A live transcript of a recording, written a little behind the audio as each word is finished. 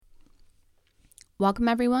Welcome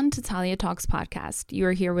everyone to Talia Talks podcast. You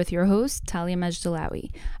are here with your host, Talia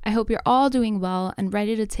Mejdalawi. I hope you're all doing well and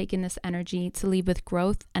ready to take in this energy to leave with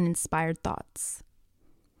growth and inspired thoughts.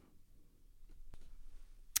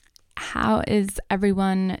 How is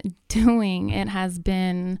everyone doing? It has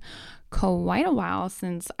been quite a while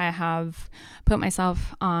since I have put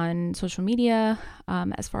myself on social media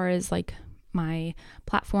as far as like my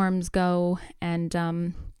platforms go, and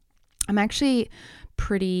I'm actually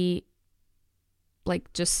pretty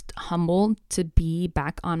just humbled to be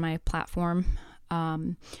back on my platform,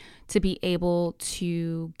 to be able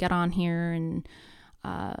to get on here and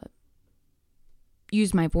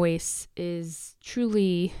use my voice is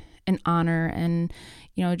truly an honor. And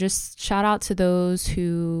just shout out to those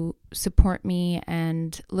who support me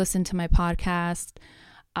and listen to my podcast,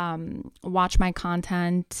 watch my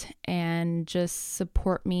content, and just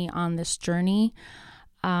support me on this journey.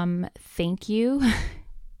 Thank you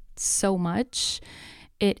so much.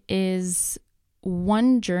 It is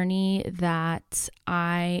one journey that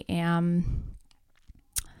I am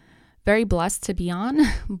very blessed to be on,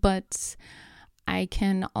 but I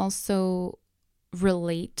can also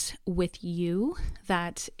relate with you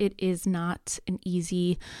that it is not an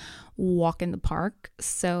easy walk in the park.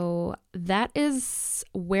 So that is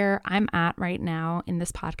where I'm at right now in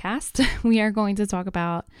this podcast. We are going to talk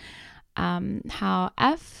about how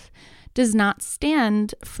F does not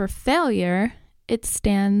stand for failure. It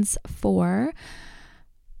stands for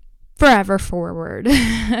forever forward.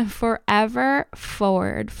 Forever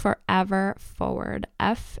forward. Forever forward.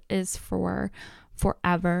 F is for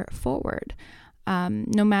forever forward.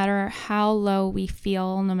 No matter how low we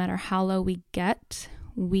feel, no matter how low we get,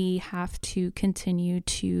 we have to continue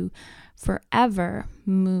to forever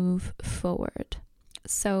move forward.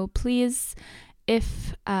 So please,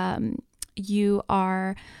 if you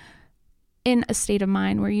are in a state of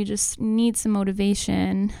mind where you just need some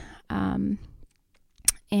motivation and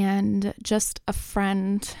just a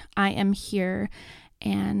friend, I am here,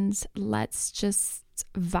 and let's just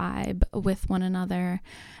vibe with one another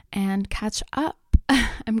and catch up.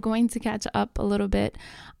 I'm going to catch up a little bit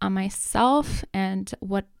on myself and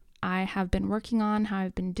what I have been working on, how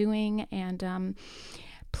I've been doing, and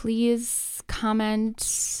please comment,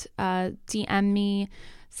 DM me,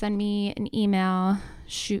 send me an email,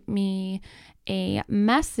 shoot me a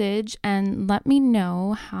message, and let me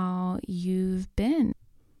know how you've been.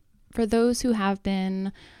 For those who have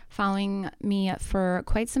been following me for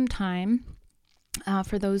quite some time,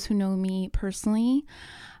 for those who know me personally,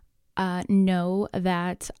 know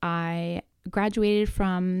that I graduated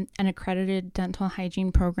from an accredited dental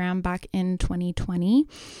hygiene program back in 2020,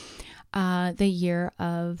 the year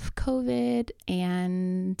of COVID.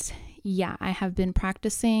 And yeah, I have been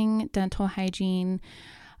practicing dental hygiene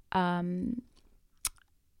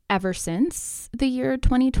ever since the year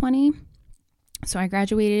 2020. So I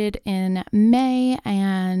graduated in May,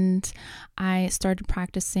 and I started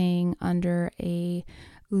practicing under a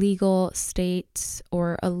legal state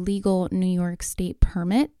or a legal New York State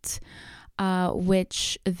permit,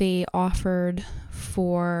 which they offered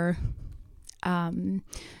for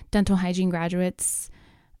dental hygiene graduates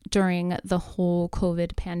during the whole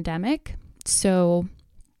COVID pandemic. So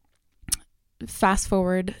fast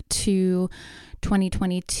forward to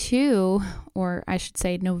 2022, or I should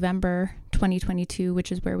say November 2022,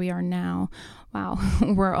 which is where we are now. Wow,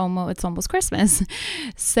 it's almost Christmas.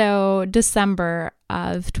 So December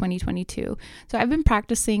of 2022. So I've been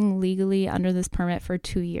practicing legally under this permit for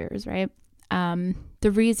 2 years, right?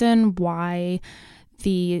 The reason why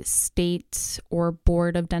the state or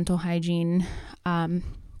board of dental hygiene,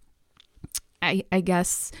 I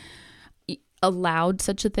guess, allowed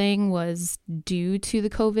such a thing was due to the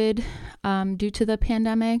COVID, due to the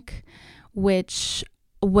pandemic, which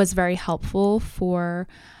was very helpful for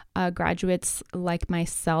graduates like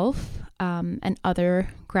myself, and other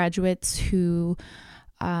graduates who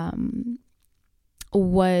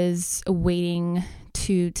was waiting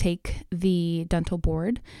to take the dental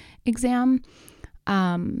board exam.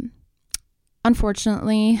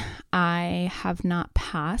 Unfortunately, I have not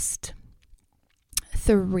passed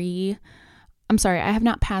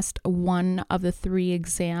one of the 3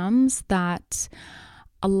 exams that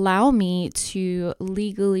allow me to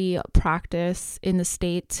legally practice in the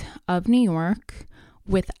state of New York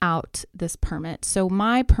without this permit. So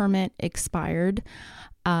my permit expired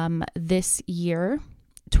this year,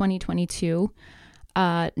 2022,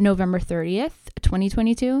 November 30th,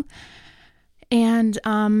 2022. And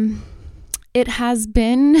it has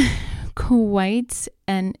been quite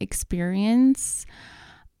an experience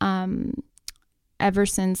ever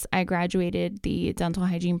since I graduated the dental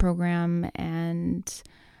hygiene program, and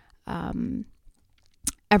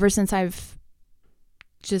ever since I've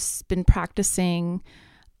just been practicing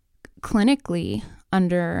clinically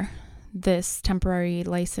under this temporary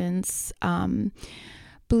license,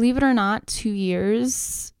 believe it or not, 2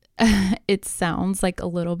 years, it sounds like a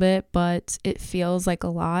little bit, but it feels like a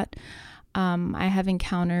lot. I have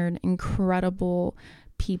encountered incredible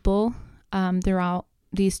people throughout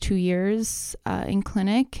these 2 years in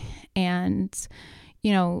clinic, and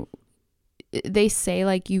they say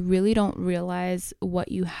like you really don't realize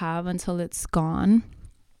what you have until it's gone.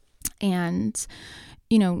 And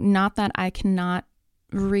not that I cannot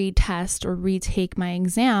retest or retake my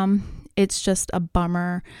exam, it's just a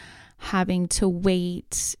bummer having to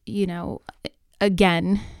wait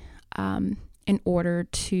again in order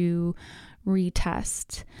to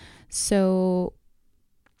retest. So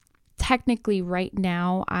technically right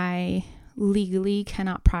now I legally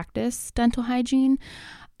cannot practice dental hygiene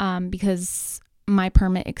because my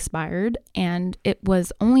permit expired, and it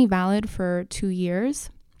was only valid for 2 years.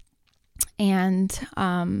 And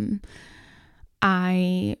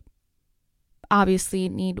I obviously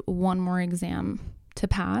need one more exam to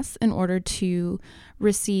pass in order to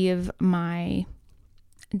receive my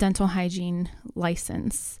dental hygiene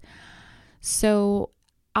license. So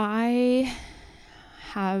I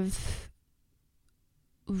have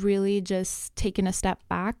really just taken a step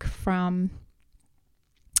back from,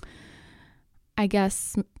 I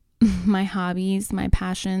guess, my hobbies, my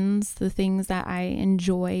passions, the things that I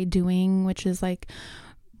enjoy doing, which is like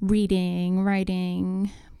reading,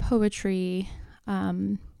 writing, poetry,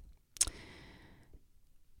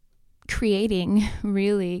 creating,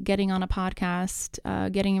 really, getting on a podcast,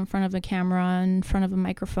 getting in front of a camera, in front of a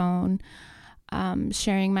microphone,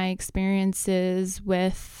 sharing my experiences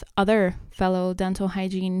with other fellow dental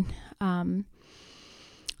hygiene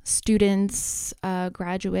students,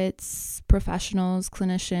 graduates, professionals,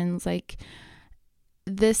 clinicians. Like,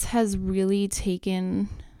 this has really taken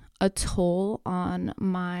a toll on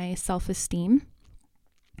my self-esteem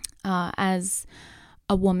as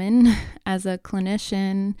a woman, as a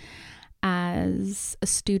clinician, as a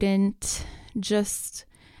student, just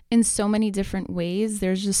in so many different ways.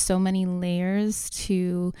 There's just so many layers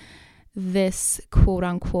to this quote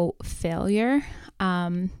unquote failure.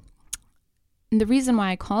 And the reason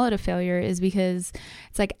why I call it a failure is because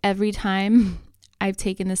it's like every time I've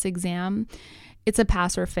taken this exam, it's a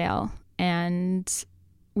pass or fail. And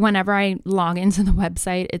whenever I log into the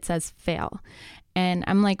website, it says fail. And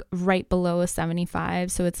I'm like right below a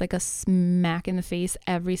 75. So it's like a smack in the face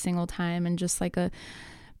every single time, and just like a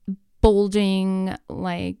bulging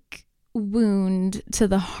like wound to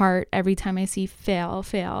the heart every time I see fail.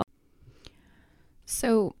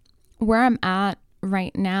 So where I'm at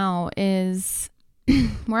right now is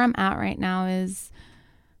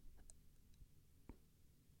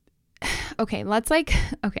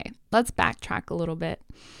let's backtrack a little bit.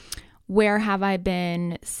 Where have I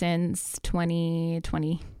been since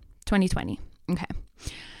 2020? Okay.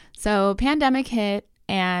 So pandemic hit,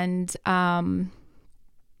 and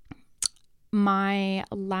my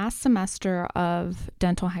last semester of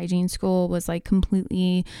dental hygiene school was like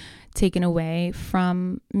completely taken away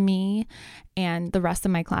from me and the rest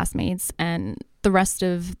of my classmates and the rest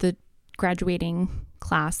of the graduating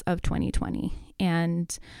class of 2020.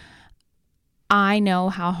 And I know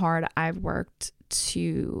how hard I've worked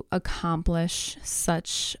to accomplish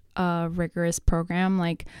such a rigorous program.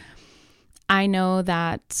 Like, I know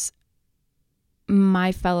that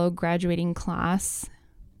my fellow graduating class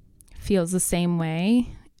feels the same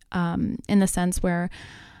way, in the sense where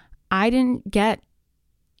I didn't get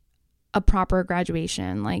a proper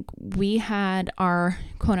graduation. Like, we had our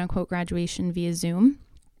quote unquote graduation via Zoom,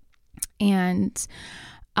 and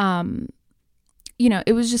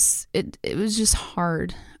it was just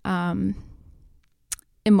hard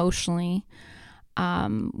emotionally.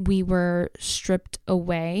 We were stripped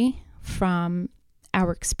away from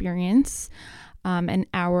our experience and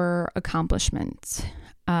our accomplishments.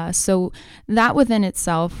 So that within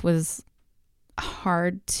itself was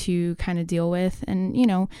hard to kind of deal with. And,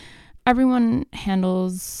 everyone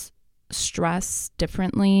handles stress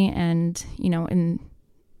differently, and, and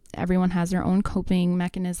everyone has their own coping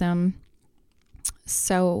mechanism.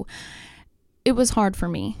 So it was hard for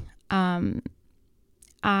me.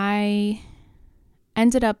 I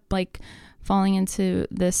ended up like falling into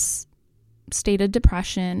this state of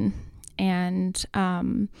depression, and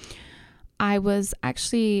I was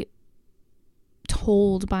actually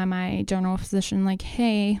told by my general physician, like,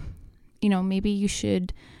 hey, maybe you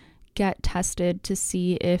should get tested to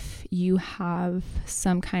see if you have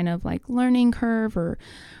some kind of like learning curve or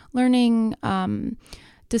learning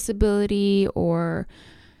disability, or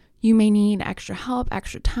you may need extra help,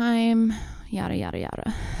 extra time, yada, yada,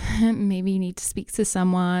 yada. Maybe you need to speak to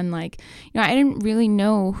someone. Like, I didn't really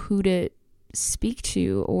know who to speak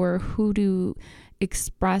to or who to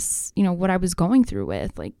express, what I was going through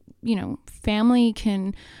with. Like, family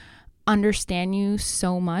can understand you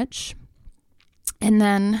so much. And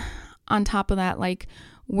then on top of that, like,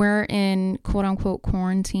 we're in quote unquote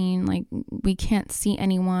quarantine, like we can't see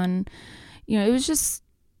anyone. It was just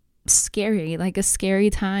scary, like a scary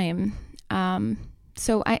time.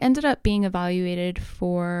 So I ended up being evaluated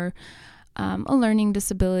for a learning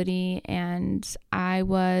disability, and I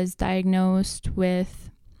was diagnosed with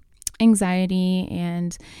anxiety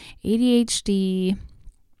and ADHD.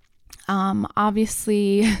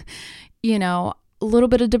 Obviously, a little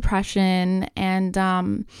bit of depression,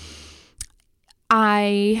 and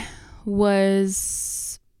I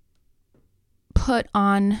was put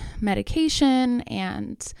on medication,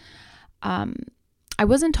 and I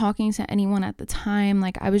wasn't talking to anyone at the time.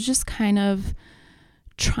 Like, I was just kind of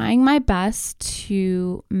trying my best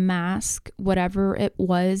to mask whatever it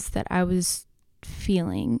was that I was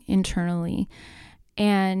feeling internally.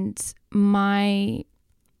 And my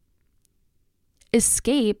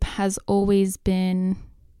escape has always been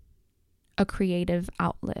a creative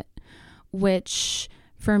outlet, which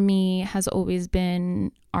for me has always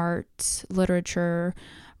been art, literature,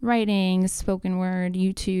 writing, spoken word,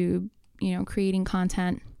 YouTube, creating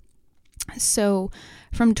content. So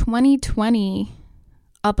from 2020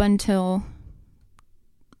 up until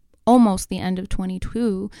almost the end of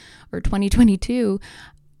 2022,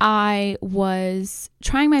 I was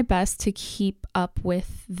trying my best to keep up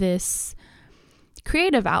with this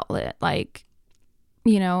creative outlet, like,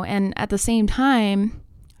 and at the same time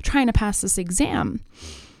trying to pass this exam.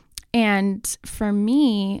 And for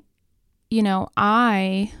me,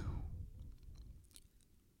 I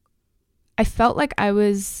felt like I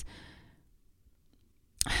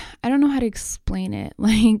don't know how to explain it.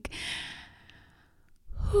 Like,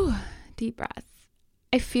 deep breath.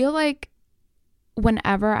 I feel like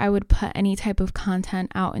whenever I would put any type of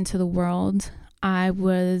content out into the world, I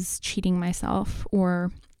was cheating myself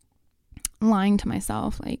or lying to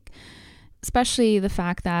myself. Like, especially the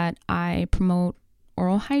fact that I promote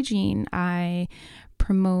oral hygiene, I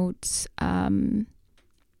promote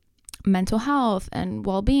mental health and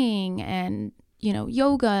well-being and,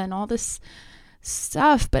 yoga and all this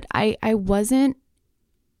stuff. But I wasn't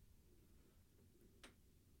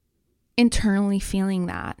internally feeling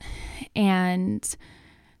that. And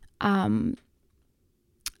I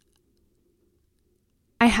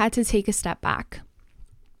had to take a step back.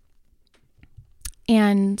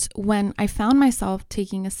 And when I found myself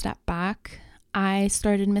taking a step back, I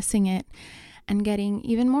started missing it and getting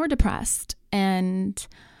even more depressed. And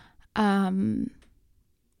I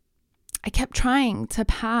kept trying to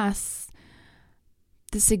pass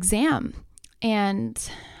this exam. And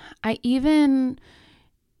I even,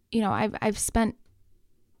 I've spent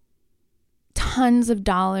tons of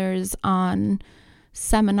dollars on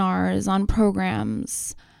seminars, on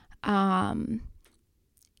programs,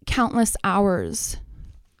 countless hours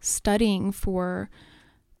studying for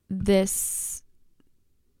this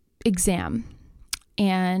exam,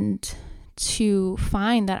 and to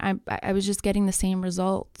find that I was just getting the same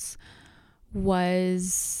results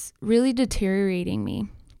was really deteriorating me.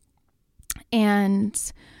 And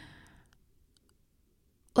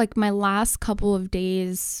like my last couple of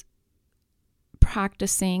days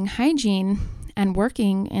practicing hygiene and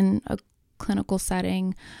working in a clinical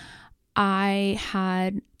setting, I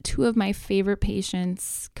had two of my favorite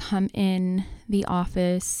patients come in the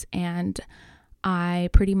office, and I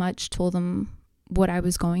pretty much told them what I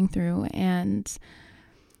was going through, and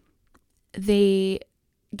they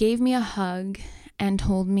gave me a hug and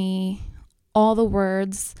told me all the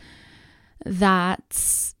words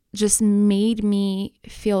that just made me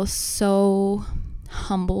feel so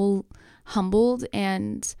humbled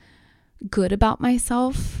and good about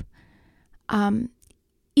myself.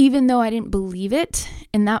 Even though I didn't believe it,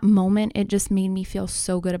 in that moment, it just made me feel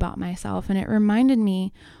so good about myself. And it reminded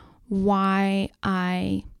me why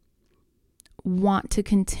I want to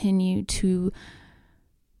continue to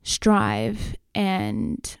strive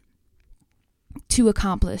and to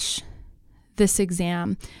accomplish this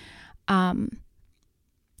exam, and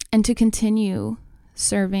to continue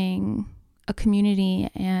serving a community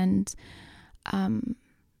and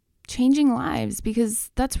changing lives,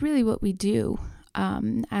 because that's really what we do.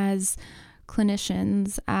 As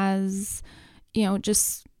clinicians, as,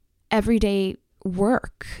 just everyday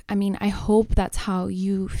work. I mean, I hope that's how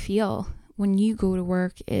you feel when you go to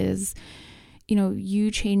work, is,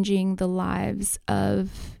 you changing the lives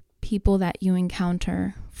of people that you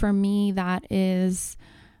encounter. For me, that is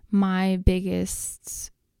my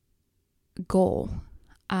biggest goal.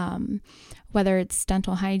 Whether it's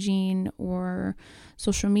dental hygiene or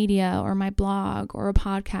social media or my blog or a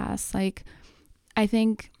podcast, like, I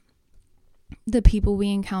think the people we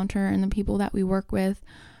encounter and the people that we work with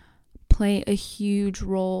play a huge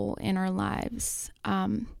role in our lives,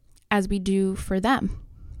 as we do for them.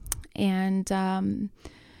 And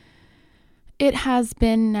it has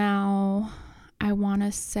been now, I want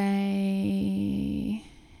to say,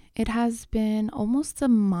 it has been almost a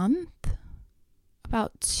month,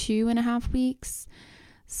 about 2.5 weeks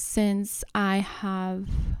since I have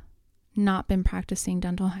not been practicing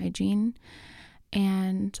dental hygiene.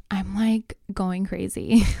 And I'm like going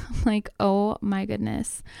crazy. I'm like, oh my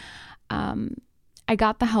goodness. I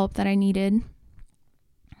got the help that I needed.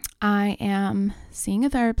 I am seeing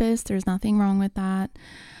a therapist. There's nothing wrong with that.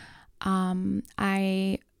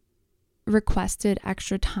 I requested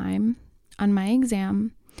extra time on my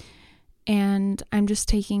exam, and I'm just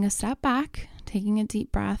taking a step back, taking a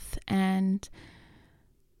deep breath, and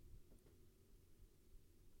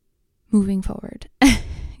moving forward.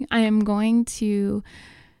 I am going to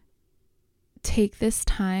take this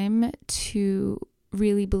time to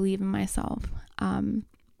really believe in myself.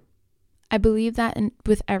 I believe that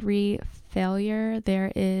with every failure,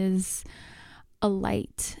 there is a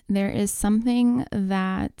light. There is something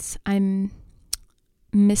that I'm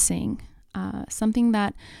missing, something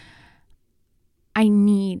that I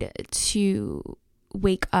need to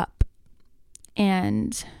wake up.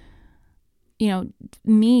 And, you know,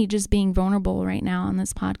 me just being vulnerable right now on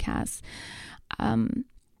this podcast,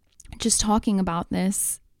 just talking about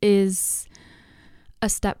this is a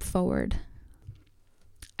step forward.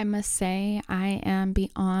 I must say I am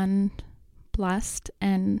beyond blessed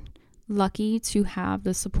and lucky to have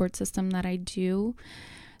the support system that I do,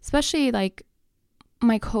 especially like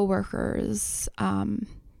my coworkers.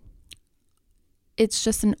 It's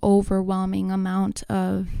just an overwhelming amount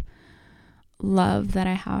of love that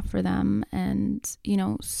I have for them, and, you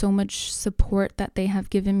know, so much support that they have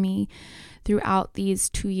given me throughout these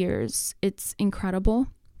 2 years. It's incredible.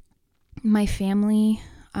 My family,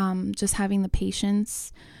 just having the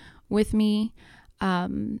patience with me,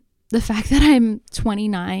 the fact that I'm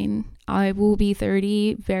 29, I will be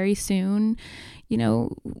 30 very soon. You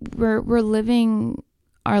know, we're living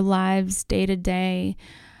our lives day to day,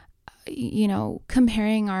 you know,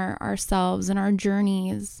 comparing ourselves and our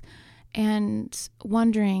journeys and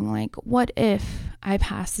wondering, like, what if I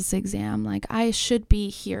pass this exam? Like, I should be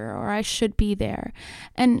here or I should be there.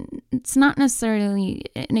 And it's not necessarily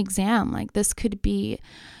an exam. Like, this could be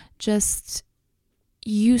just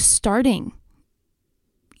you starting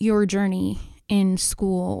your journey in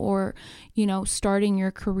school, or, you know, starting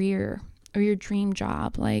your career or your dream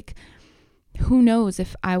job. Like, who knows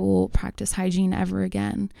if I will practice hygiene ever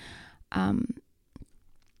again.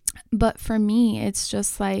 But for me, it's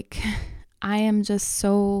just like, I am just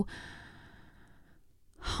so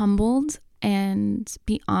humbled and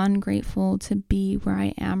beyond grateful to be where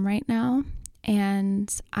I am right now. And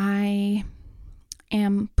I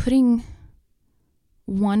am putting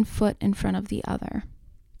one foot in front of the other.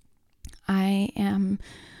 I am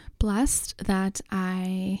blessed that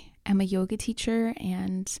I am a yoga teacher,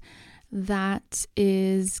 and that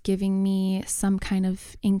is giving me some kind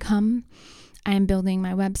of income. I am building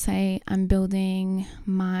my website. I'm building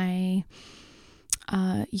my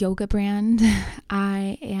yoga brand.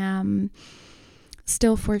 I am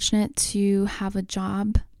still fortunate to have a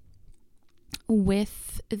job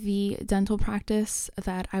with the dental practice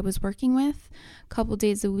that I was working with a couple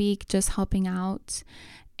days a week, just helping out.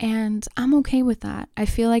 And I'm okay with that. I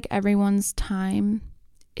feel like everyone's time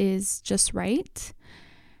is just right.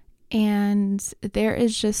 And there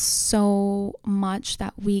is just so much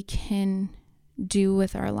that we can do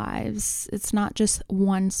with our lives. It's not just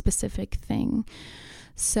one specific thing.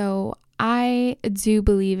 So I do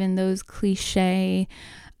believe in those cliche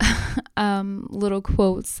little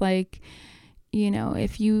quotes, like, you know,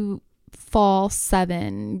 if you fall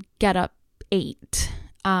 7, get up 8,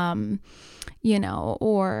 you know,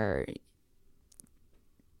 or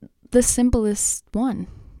the simplest one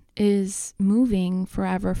is moving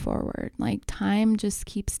forever forward. Like, time just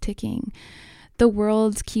keeps ticking. The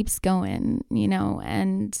world keeps going, you know,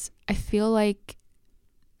 and I feel like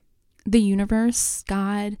the universe,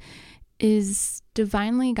 God, is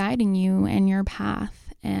divinely guiding you and your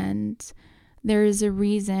path. And there is a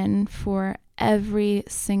reason for every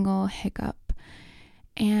single hiccup.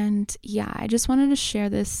 And yeah, I just wanted to share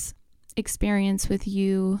this experience with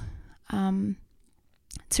you,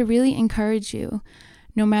 to really encourage you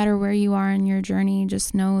no matter where you are in your journey,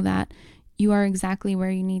 just know that you are exactly where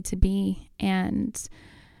you need to be. And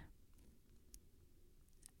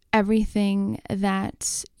everything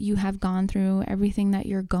that you have gone through, everything that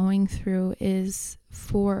you're going through is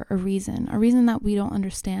for a reason that we don't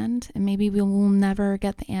understand. And maybe we will never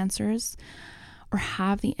get the answers or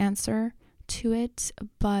have the answer to it,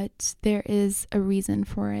 but there is a reason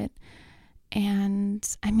for it. And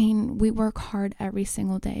I mean, we work hard every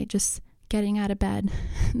single day, just getting out of bed.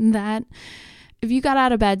 That if you got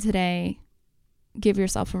out of bed today, give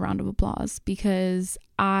yourself a round of applause, because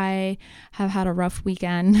I have had a rough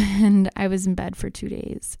weekend and I was in bed for 2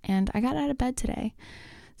 days and I got out of bed today.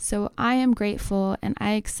 So I am grateful and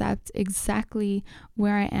I accept exactly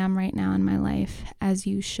where I am right now in my life, as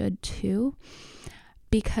you should too,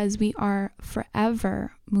 because we are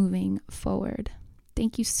forever moving forward.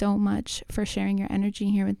 Thank you so much for sharing your energy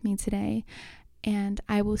here with me today, and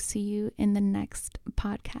I will see you in the next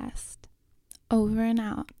podcast. Over and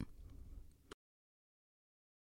out.